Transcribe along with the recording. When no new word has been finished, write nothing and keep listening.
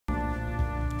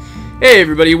Hey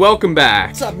everybody, welcome back.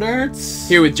 What's up, nerds?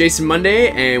 Here with Jason Munday,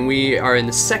 and we are in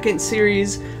the second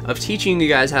series of teaching you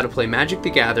guys how to play Magic the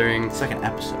Gathering. Second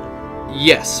episode.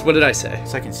 Yes, what did I say?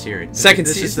 Second series. Second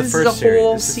series. series. This is the This first is the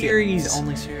whole series. series. The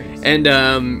only series.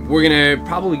 And we're gonna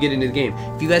probably get into the game.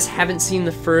 If you guys haven't seen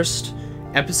the first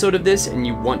episode of this and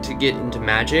you want to get into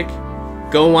Magic,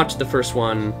 go and watch the first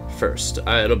one first.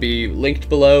 It'll be linked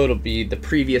below. It'll be the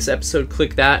previous episode.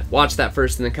 Click that, watch that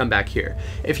first, and then come back here.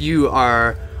 If you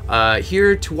are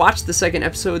here to watch the second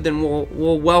episode, then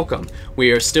we'll welcome.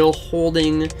 We are still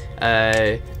holding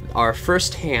our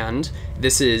first hand.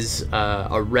 This is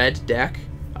a red deck,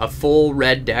 a full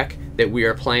red deck that we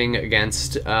are playing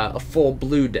against a full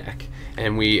blue deck.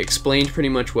 And we explained pretty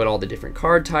much what all the different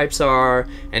card types are.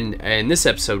 And in this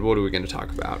episode, what are we going to talk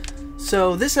about?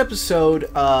 So this episode,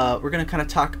 we're going to kind of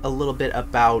talk a little bit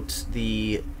about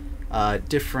the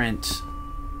different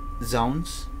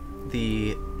zones,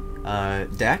 the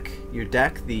your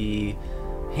deck, the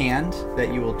hand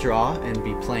that you will draw and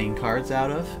be playing cards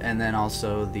out of, and then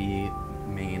also the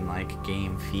main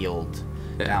game field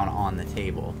down on the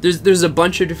table. There's a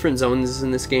bunch of different zones in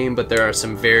this game, but there are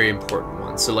some very important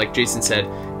ones. So like Jason said,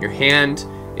 your hand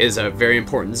is a very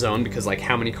important zone because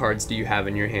how many cards do you have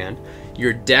in your hand?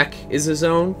 Your deck is a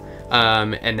zone,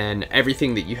 and then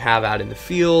everything that you have out in the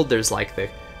field, there's the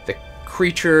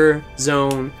creature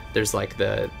zone, there's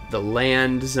the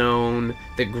land zone,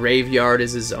 the graveyard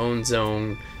is its own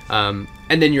zone, and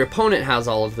then your opponent has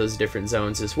all of those different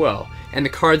zones as well, and the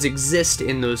cards exist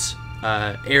in those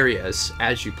areas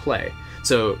as you play.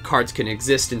 So cards can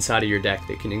exist inside of your deck,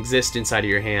 they can exist inside of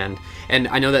your hand, and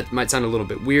I know that might sound a little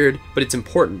bit weird, but it's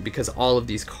important because all of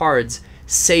these cards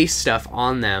say stuff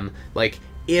on them, like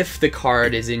if the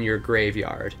card is in your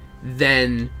graveyard,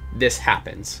 then this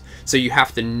happens. So you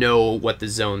have to know what the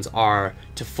zones are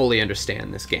to fully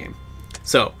understand this game.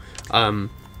 So,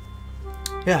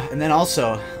 yeah, and then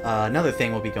also another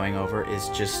thing we'll be going over is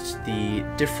just the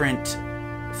different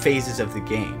phases of the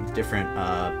game, different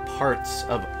parts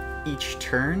of each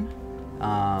turn.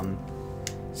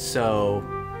 So,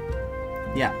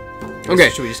 yeah. Okay,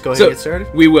 should we just go ahead and get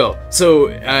started? We will. So,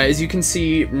 as you can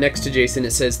see next to Jason,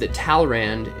 it says that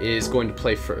Talrand is going to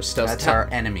play first. That's our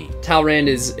enemy. Talrand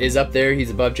is up there.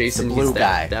 He's above Jason. The blue He's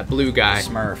guy. That blue guy.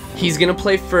 Smurf. He's gonna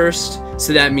play first,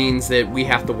 so that means that we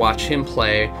have to watch him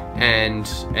play, and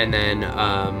then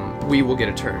we will get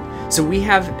a turn. So we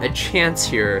have a chance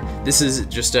here. This is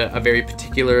just a very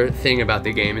particular thing about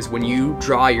the game, is when you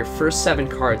draw your first 7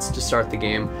 cards to start the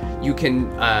game, you can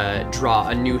draw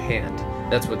a new hand.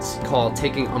 That's what's called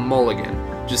taking a mulligan,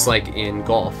 just like in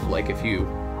golf. Like if you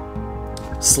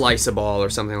slice a ball or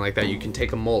something like that, you can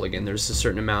take a mulligan. There's a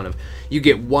certain amount of, you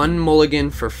get 1 mulligan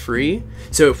for free.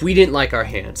 So if we didn't like our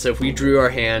hand, so if we drew our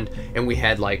hand and we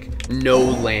had no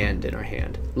land in our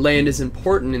hand, land is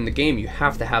important in the game. You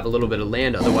have to have a little bit of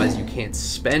land, otherwise you can't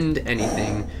spend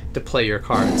anything to play your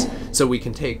cards. So we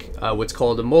can take what's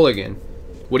called a mulligan.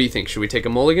 What do you think? Should we take a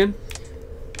mulligan?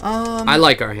 I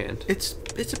like our hand. It's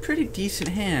a pretty decent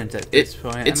hand at this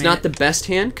point. It's not the best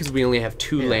hand because we only have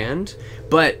 2 land,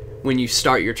 but when you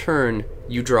start your turn,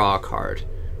 you draw a card,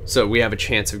 so we have a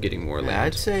chance of getting more land.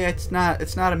 I'd say it's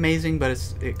not amazing, but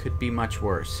it could be much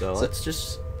worse. So let's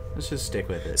just stick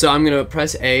with it. So I'm gonna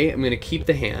press A. I'm gonna keep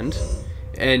the hand,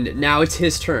 and now it's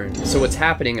his turn. So what's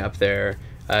happening up there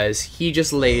is he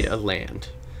just laid a land.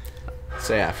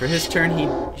 So yeah, for his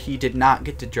turn, he did not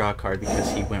get to draw a card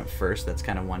because he went first. That's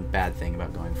kind of one bad thing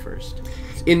about going first.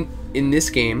 In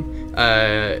this game,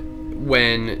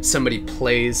 when somebody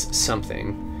plays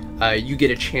something, you get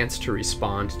a chance to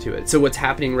respond to it. So what's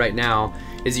happening right now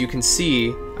is you can see,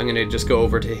 I'm gonna just go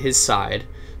over to his side.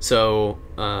 So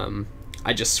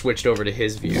I just switched over to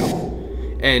his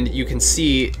view, and you can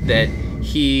see that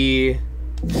he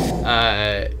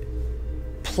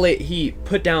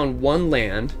put down 1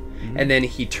 land. And then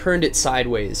he turned it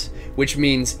sideways, which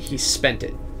means he spent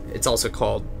it. It's also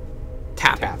called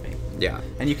tapping. Yeah.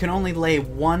 And you can only lay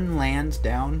 1 land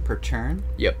down per turn.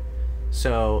 Yep.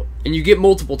 So. And you get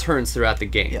multiple turns throughout the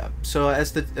game. Yeah. So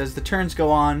as the turns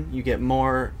go on, you get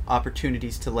more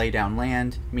opportunities to lay down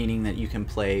land, meaning that you can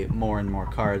play more and more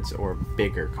cards or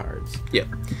bigger cards. Yep.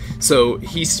 So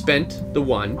he spent the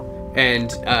 1.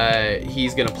 And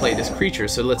he's gonna play this creature.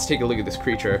 So let's take a look at this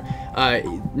creature.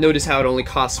 Notice how it only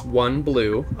costs 1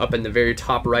 blue. Up in the very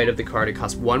top right of the card, it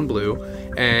costs 1 blue,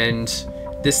 and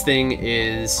this thing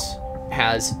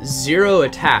has 0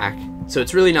 attack, so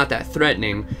it's really not that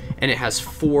threatening, and it has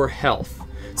 4 health.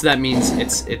 So that means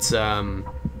it's kind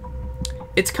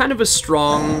of a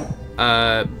strong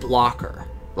blocker.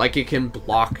 Like it can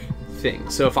block thing.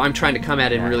 So if I'm trying to come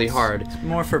at him really hard, it's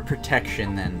more for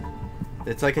protection than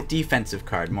It's like a defensive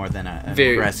card more than an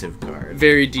aggressive card.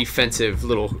 Very defensive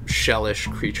little shellish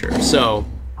creature. So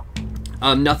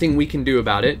nothing we can do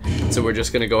about it. So we're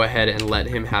just gonna go ahead and let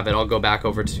him have it. I'll go back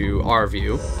over to our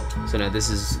view. So now this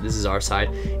is our side.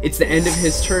 It's the end of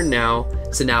his turn now.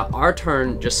 So now our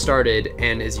turn just started,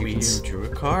 and as you drew a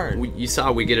card. You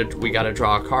saw we gotta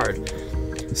draw a card.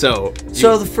 So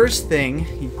the first thing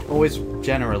you always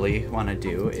generally want to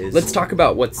do is, let's talk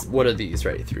about what are these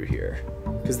right through here,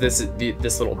 because this is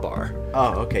this little bar.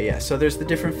 Oh, okay, yeah. So there's the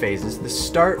different phases. The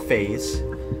start phase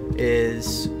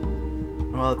is,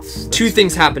 well, it's two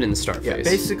things happen in the start phase.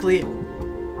 Basically,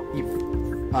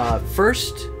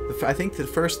 I think the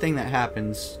first thing that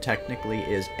happens technically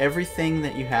is everything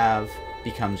that you have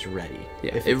becomes ready.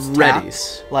 Yeah, if it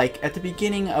readies. Like at the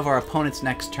beginning of our opponent's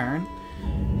next turn,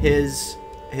 his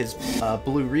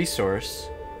blue resource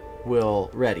will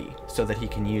ready so that he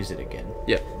can use it again.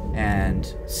 Yeah.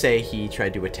 And say he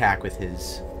tried to attack with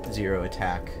his 0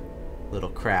 attack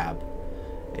little crab,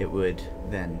 it would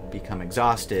then become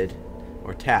exhausted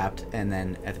or tapped, and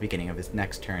then at the beginning of his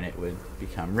next turn it would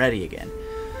become ready again.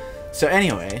 So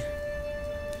anyway,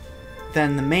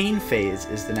 then the main phase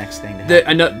is the next thing to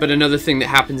happen. But another thing that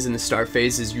happens in the start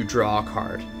phase is you draw a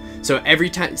card. So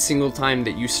every single time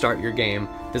that you start your game,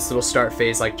 this little start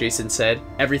phase, like Jason said,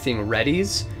 everything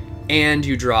readies, and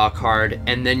you draw a card,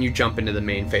 and then you jump into the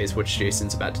main phase, which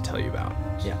Jason's about to tell you about.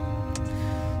 Yeah.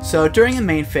 So during the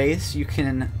main phase, you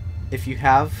can, if you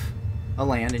have a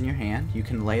land in your hand, you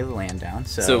can lay the land down.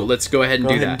 So let's go ahead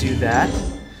and do that.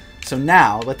 So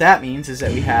now, what that means is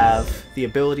that we have the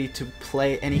ability to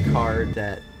play any card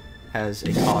that has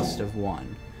a cost of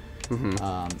 1,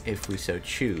 if we so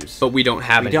choose. But we don't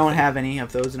have We don't have any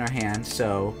of those in our hand,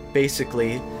 so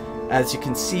basically, as you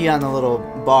can see on the little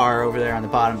bar over there on the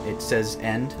bottom, it says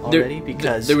end already,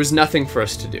 because there was nothing for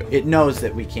us to do. It knows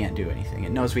that we can't do anything.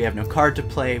 It knows we have no card to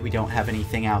play, we don't have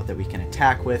anything out that we can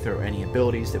attack with, or any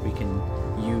abilities that we can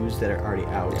use that are already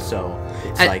out, so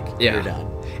it's you're done.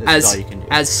 This is all you can do.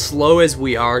 As slow as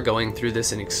we are going through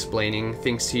this and explaining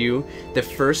things to you, the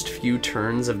first few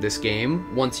turns of this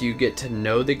game, once you get to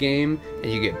know the game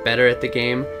and you get better at the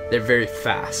game, they're very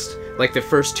fast. Like the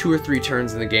first 2 or 3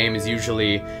 turns in the game is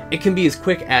usually, it can be as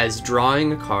quick as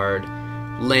drawing a card,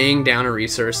 laying down a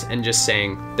resource, and just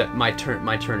saying that my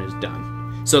turn is done.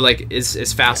 So like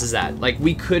as fast as that. Like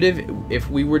we could have, if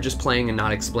we were just playing and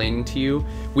not explaining to you,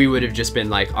 we would have just been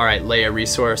like, all right, lay a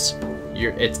resource,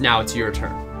 it's your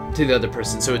turn to the other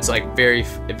person. So it's like very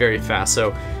fast.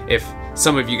 So if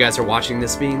some of you guys are watching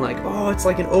this being like, oh, it's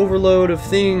like an overload of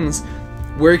things,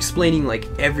 we're explaining like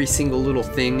every single little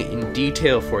thing in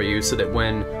detail for you, so that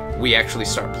when we actually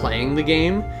start playing the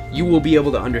game, you will be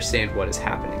able to understand what is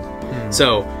happening.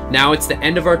 So now it's the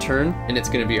end of our turn, and it's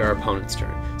going to be our opponent's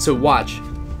turn. So watch,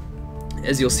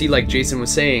 as you'll see, like Jason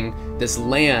was saying, this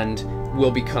land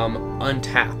will become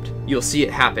untapped. You'll see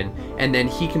it happen, and then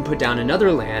he can put down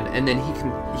another land, and then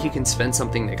he can spend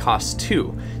something that costs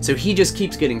 2. So he just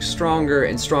keeps getting stronger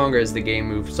and stronger as the game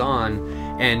moves on,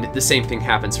 and the same thing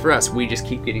happens for us. We just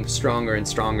keep getting stronger and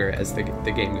stronger as the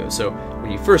game goes. So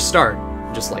when you first start,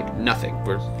 just like nothing.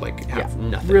 We're like have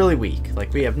nothing. Really weak.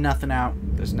 Like we have nothing out.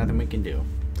 There's nothing we can do.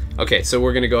 Okay, so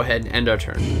we're gonna go ahead and end our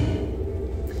turn.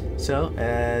 So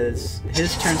as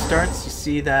his turn starts, you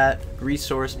see that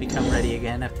resource become ready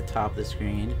again at the top of the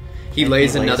screen. He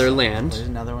lays another land. Lays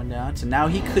another one down. So now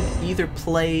he could either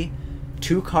play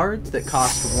 2 cards that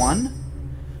cost 1,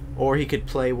 or he could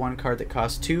play 1 card that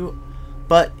costs 2.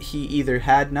 But he either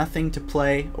had nothing to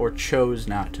play or chose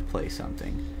not to play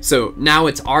something. So now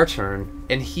it's our turn,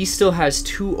 and he still has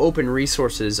 2 open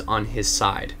resources on his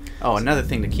side. Oh, another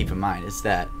thing to keep in mind is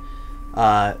that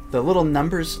the little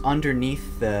numbers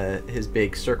underneath his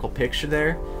big circle picture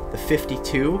there, the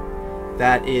 52,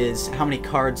 that is how many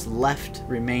cards left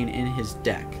remain in his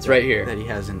deck. It's right here. That he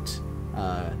hasn't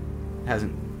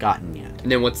gotten yet.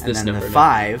 And then what's this number? number? The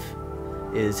 5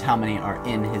 is how many are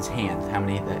in his hand, how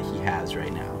many that he has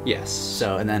right now. Yes.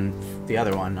 So, and then the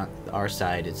other one, on our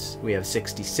side, is we have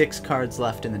 66 cards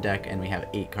left in the deck, and we have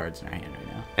 8 cards in our hand right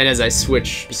now. And as I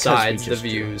switch sides, the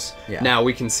views, now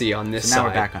we can see on this side. So now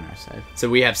we're back on our side. So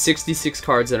we have 66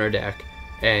 cards in our deck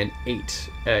and 8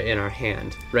 in our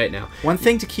hand right now. One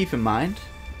thing to keep in mind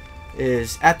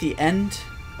is at the end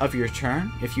of your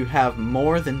turn, if you have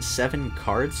more than 7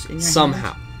 cards in your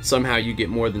hand, somehow you get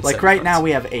more than 7 like right cards. now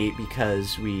we have 8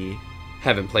 because we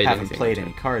haven't played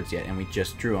any cards yet, and we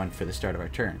just drew one for the start of our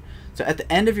turn. So at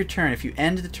the end of your turn, if you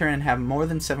end the turn and have more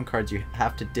than 7 cards, you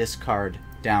have to discard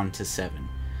down to 7.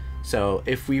 So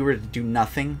if we were to do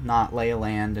nothing, not lay a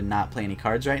land and not play any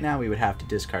cards right now, we would have to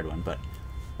discard one, but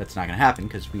that's not going to happen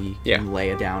because we can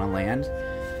lay down a land.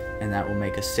 and that will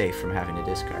make us safe from having to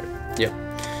discard. Yep.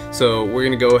 So we're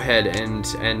gonna go ahead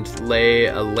and lay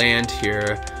a land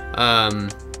here.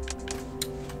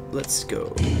 Let's go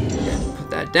put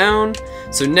that down.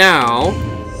 So now,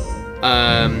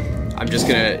 I'm just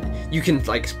gonna, you can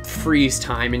like freeze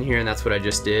time in here, and that's what I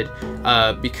just did,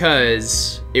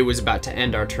 because it was about to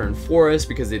end our turn for us,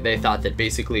 because they thought that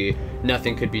basically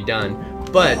nothing could be done.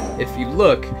 But if you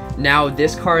look, now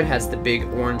this card has the big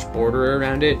orange border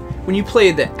around it. When you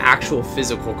play the actual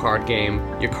physical card game,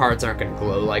 your cards aren't gonna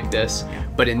glow like this.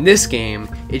 But in this game,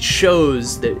 it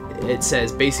shows that it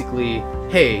says basically,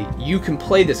 hey, you can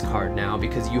play this card now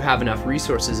because you have enough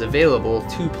resources available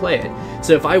to play it.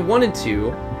 So if I wanted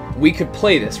to, we could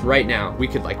play this right now. We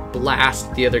could like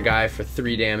blast the other guy for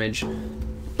 3 damage.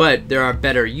 But there are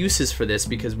better uses for this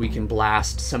because we can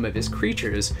blast some of his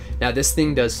creatures. Now this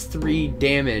thing does 3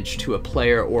 damage to a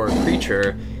player or a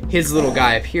creature. His little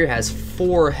guy up here has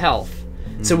 4 health.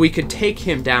 So we could take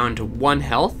him down to 1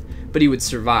 health, but he would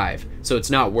survive. So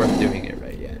it's not worth doing it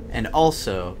right yet. And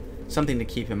also, something to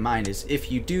keep in mind is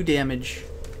if you do damage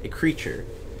a creature,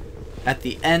 at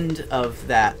the end of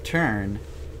that turn,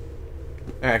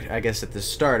 or I guess at the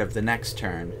start of the next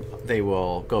turn, they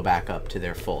will go back up to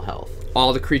their full health.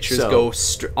 All the creatures go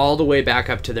all the way back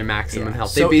up to their maximum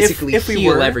health. They So basically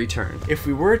heal every turn. If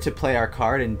we were to play our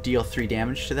card and deal 3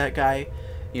 damage to that guy,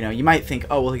 you know, you might think,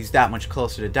 oh, well, he's that much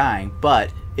closer to dying.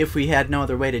 But if we had no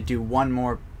other way to do 1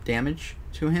 more damage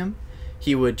to him,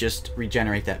 he would just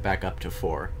regenerate that back up to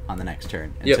 4 on the next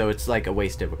turn. And so it's like a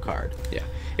waste of a card. Yeah,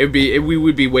 we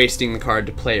would be wasting the card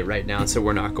to play it right now, so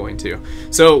we're not going to.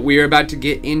 So we are about to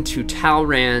get into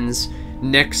Talran's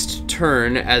next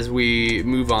turn as we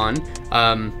move on.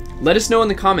 Let us know in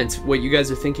the comments what you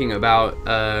guys are thinking about,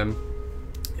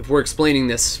 if we're explaining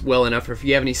this well enough, or if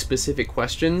you have any specific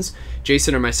questions.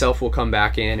 Jason or myself will come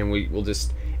back in and we'll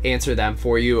just answer them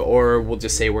for you, or we'll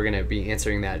just say we're going to be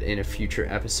answering that in a future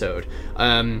episode.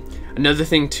 Another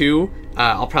thing too,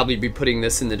 I'll probably be putting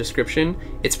this in the description.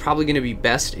 It's probably going to be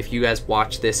best if you guys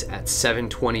watch this at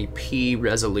 720p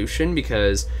resolution,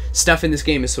 because stuff in this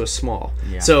game is so small.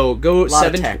 So go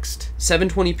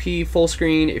 720p full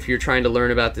screen if you're trying to learn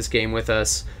about this game with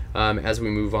us as we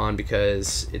move on,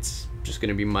 because it's just going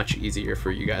to be much easier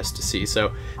for you guys to see.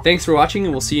 So thanks for watching,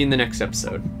 and we'll see you in the next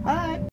episode. Bye.